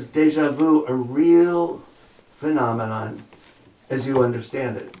sense is déjà vu a real phenomenon as you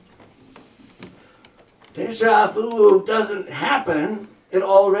understand it? Déjà vu doesn't happen, it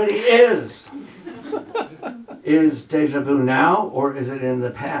already is. Is déjà vu now or is it in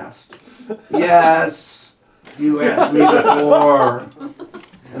the past? Yes, you asked me before,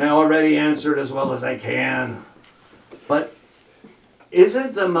 and I already answered as well as I can. But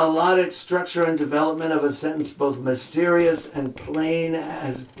isn't the melodic structure and development of a sentence both mysterious and plain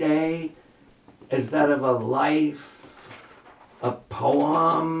as day, as that of a life, a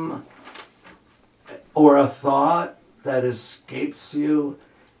poem, or a thought that escapes you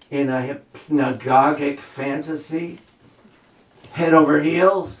in a hypnagogic fantasy? Head over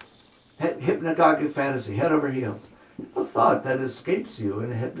heels? Hypnagogic fantasy, head over heels. A thought that escapes you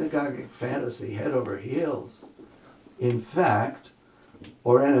in a hypnagogic fantasy, head over heels. In fact,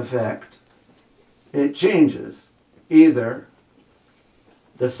 or in effect, it changes either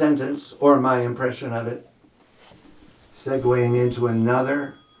the sentence or my impression of it, segueing into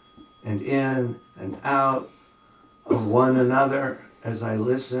another and in and out of one another as I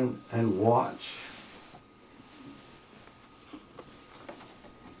listen and watch.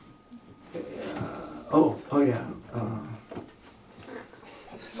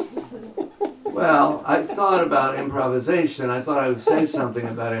 Well, I thought about improvisation. I thought I would say something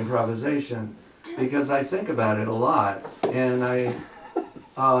about improvisation because I think about it a lot. And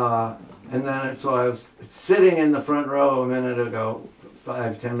so I was sitting in the front row a minute ago,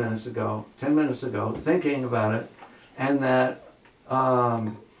 10 minutes ago, thinking about it, and that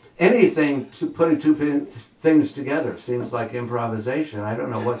anything to putting two things together seems like improvisation. I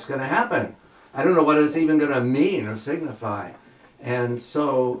don't know what's going to happen. I don't know what it's even going to mean or signify. And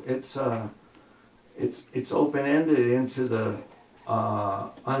so it's open-ended into the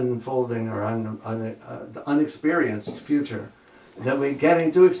unfolding or the unexperienced future that we're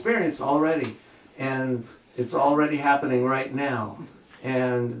getting to experience already. And it's already happening right now.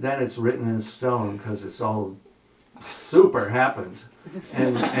 And then it's written in stone because it's all super happened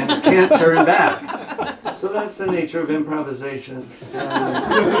and can't turn back. So that's the nature of improvisation.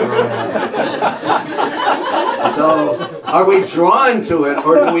 So are we drawn to it,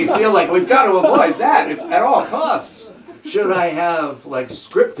 or do we feel like we've got to avoid that at all costs? Should I have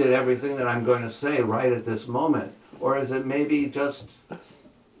scripted everything that I'm going to say right at this moment? Or is it maybe just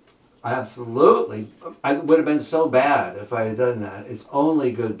absolutely, I would have been so bad if I had done that. It's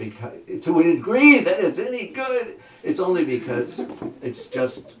only good because, to a degree that it's any good, it's only because it's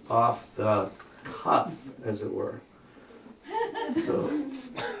just off the cuff, as it were. So,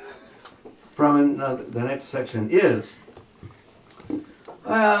 the next section is,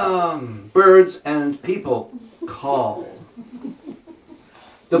 birds and people call.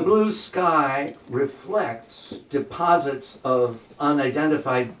 The blue sky reflects deposits of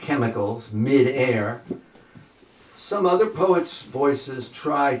unidentified chemicals mid-air. Some other poets' voices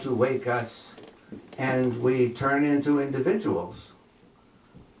try to wake us, and we turn into individuals.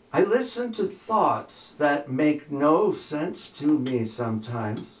 I listen to thoughts that make no sense to me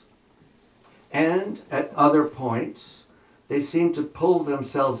sometimes, and at other points, they seem to pull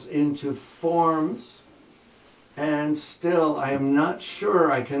themselves into forms, and still I am not sure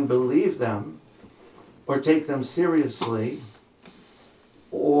I can believe them or take them seriously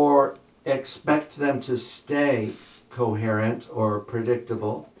or expect them to stay coherent or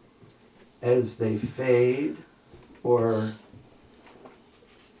predictable as they fade or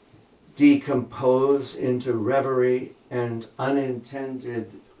decompose into reverie and unintended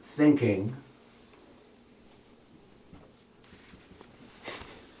thinking.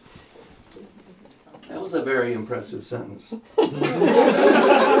 That was a very impressive sentence.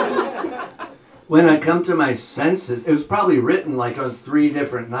 When I come to my senses, it was probably written on 3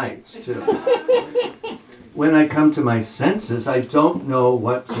 different nights, too. When I come to my senses, I don't know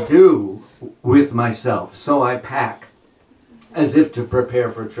what to do with myself, so I pack, as if to prepare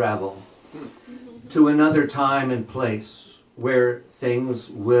for travel, to another time and place where things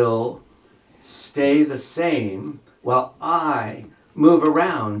will stay the same while I move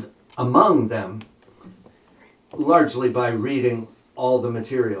around among them, largely by reading all the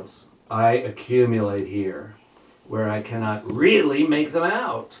materials I accumulate here, where I cannot really make them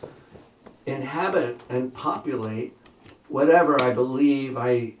out, inhabit and populate whatever I believe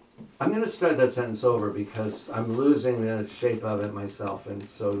I'm going to start that sentence over because I'm losing the shape of it myself, and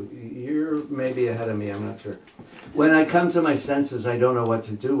so you're maybe ahead of me, I'm not sure. When I come to my senses, I don't know what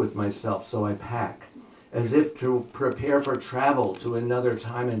to do with myself, so I pack, as if to prepare for travel to another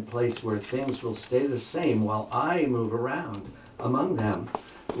time and place where things will stay the same while I move around among them,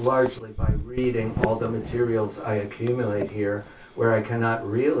 largely by reading all the materials I accumulate here, where I cannot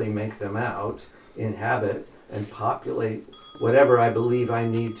really make them out, inhabit, and populate whatever I believe I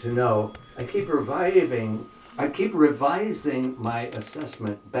need to know. I keep revising my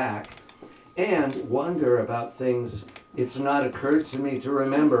assessment back and wonder about things it's not occurred to me to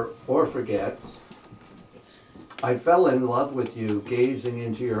remember or forget. I fell in love with you, gazing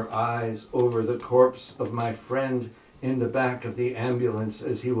into your eyes over the corpse of my friend in the back of the ambulance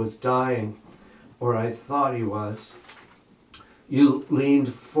as he was dying, or I thought he was. You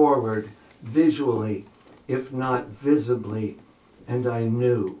leaned forward, visually, if not visibly, and I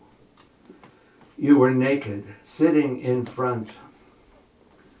knew. You were naked, sitting in front.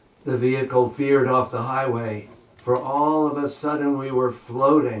 The vehicle veered off the highway. For all of a sudden we were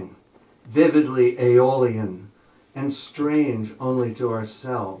floating, vividly aeolian, and strange only to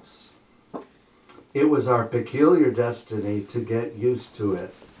ourselves. It was our peculiar destiny to get used to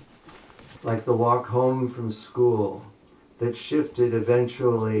it, like the walk home from school that shifted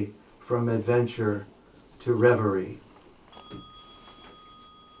eventually from adventure to reverie.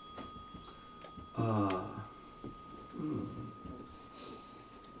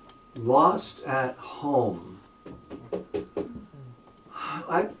 Lost at home.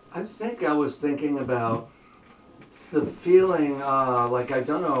 I think I was thinking about the feeling like I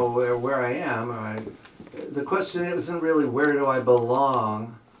don't know where I am. The question isn't really where do I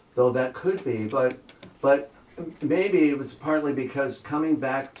belong, though that could be, but maybe it was partly because coming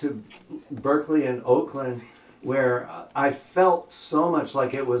back to Berkeley and Oakland, where I felt so much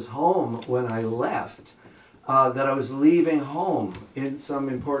like it was home when I left, that I was leaving home in some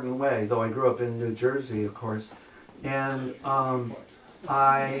important way, though I grew up in New Jersey, of course. And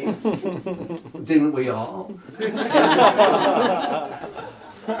I, didn't we all?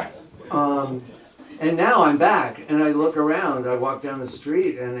 And now I'm back, and I look around, I walk down the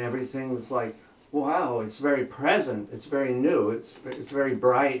street, and everything's like, wow, it's very present, it's very new, it's very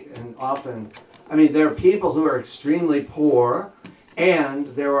bright, and often, I mean, there are people who are extremely poor, and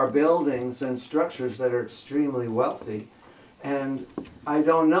there are buildings and structures that are extremely wealthy. And I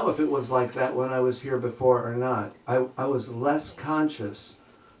don't know if it was like that when I was here before or not. I was less conscious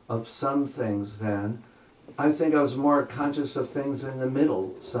of some things then. I think I was more conscious of things in the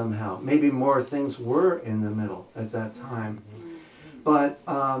middle somehow. Maybe more things were in the middle at that time. But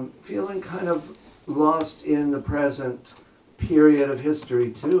feeling kind of lost in the present period of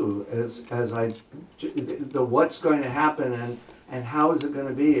history too, as the what's going to happen and how is it going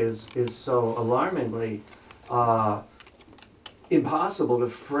to be is so alarmingly impossible to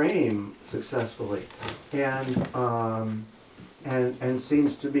frame successfully, and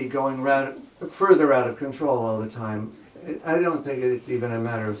seems to be going further out of control all the time. I don't think it's even a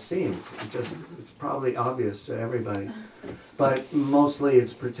matter of seems. It's probably obvious to everybody, but mostly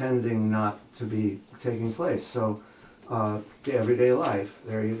it's pretending not to be taking place. So the everyday life,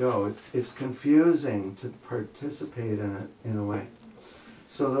 there you go. It's confusing to participate in it in a way.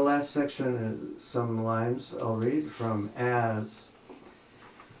 So the last section is some lines I'll read from As.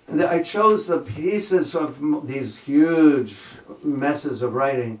 And I chose the pieces of these huge messes of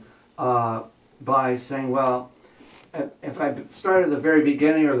writing by saying, well, if I start at the very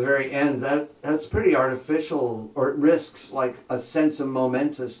beginning or the very end, that's pretty artificial, or it risks like a sense of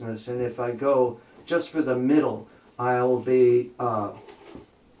momentousness. And if I go just for the middle, I will be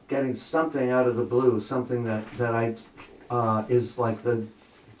getting something out of the blue, something that is like the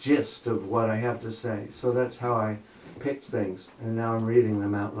gist of what I have to say. So that's how I picked things, and now I'm reading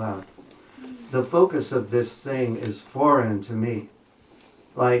them out loud. The focus of this thing is foreign to me.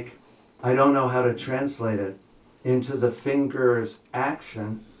 Like, I don't know how to translate it into the finger's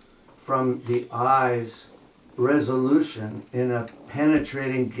action from the eye's resolution in a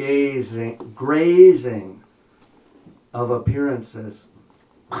penetrating grazing of appearances.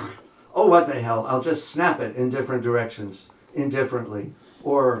 Oh, what the hell, I'll just snap it in different directions, indifferently,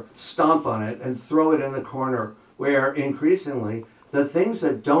 or stomp on it and throw it in the corner where increasingly the things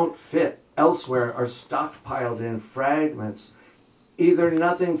that don't fit elsewhere are stockpiled in fragments. Either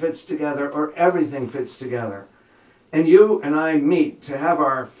nothing fits together or everything fits together. And you and I meet to have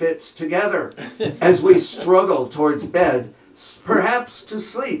our fits together as we struggle towards bed, perhaps to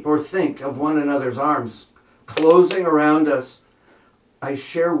sleep or think of one another's arms closing around us. I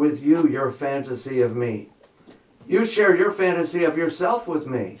share with you your fantasy of me. You share your fantasy of yourself with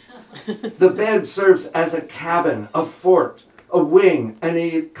me. The bed serves as a cabin, a fort, a wing, an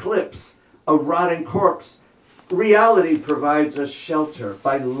eclipse, a rotting corpse. Reality provides a shelter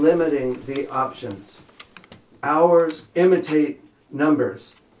by limiting the options. Hours imitate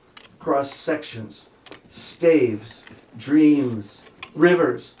numbers, cross sections, staves, dreams,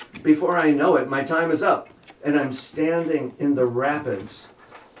 rivers. Before I know it, my time is up, and I'm standing in the rapids,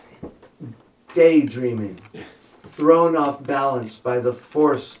 daydreaming, thrown off balance by the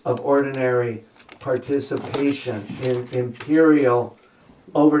force of ordinary participation in imperial,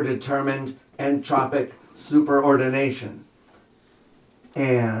 overdetermined, entropic superordination.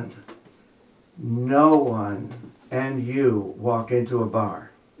 And no one and you walk into a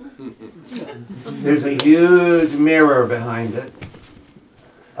bar. There's a huge mirror behind it.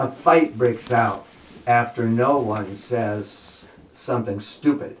 A fight breaks out after no one says something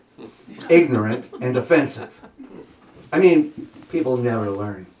stupid, ignorant, and offensive. I mean, people never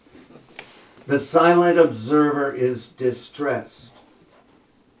learn. The silent observer is distressed.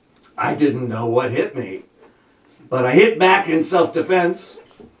 I didn't know what hit me, but I hit back in self-defense.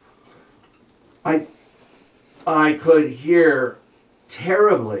 I could hear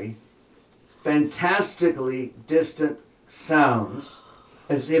terribly, fantastically distant sounds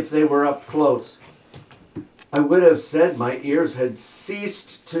as if they were up close. I would have said my ears had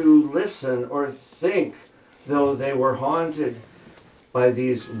ceased to listen or think, though they were haunted by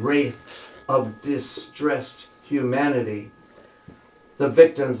these wraiths of distressed humanity, the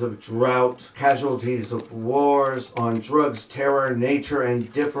victims of drought, casualties of wars on drugs, terror, nature,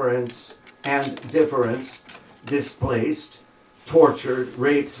 and difference, displaced, tortured,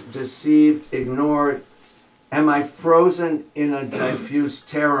 raped, deceived, ignored. Am I frozen in a diffuse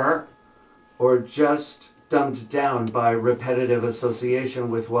terror, or just dumbed down by repetitive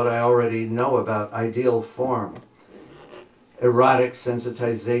association with what I already know about ideal form, erotic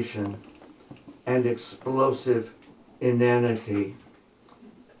sensitization, and explosive inanity?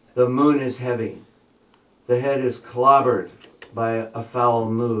 The moon is heavy. The head is clobbered by a foul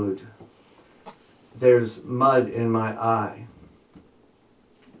mood. There's mud in my eye.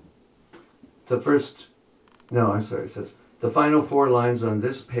 It says, the final 4 lines on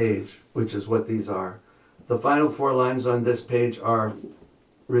this page, which is what these are, the final 4 lines on this page are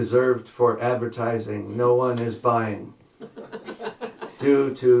reserved for advertising. No one is buying.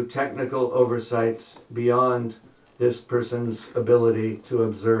 Due to technical oversights beyond this person's ability to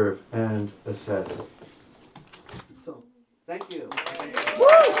observe and assess. So, thank you.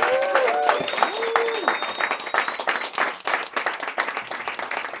 Woo!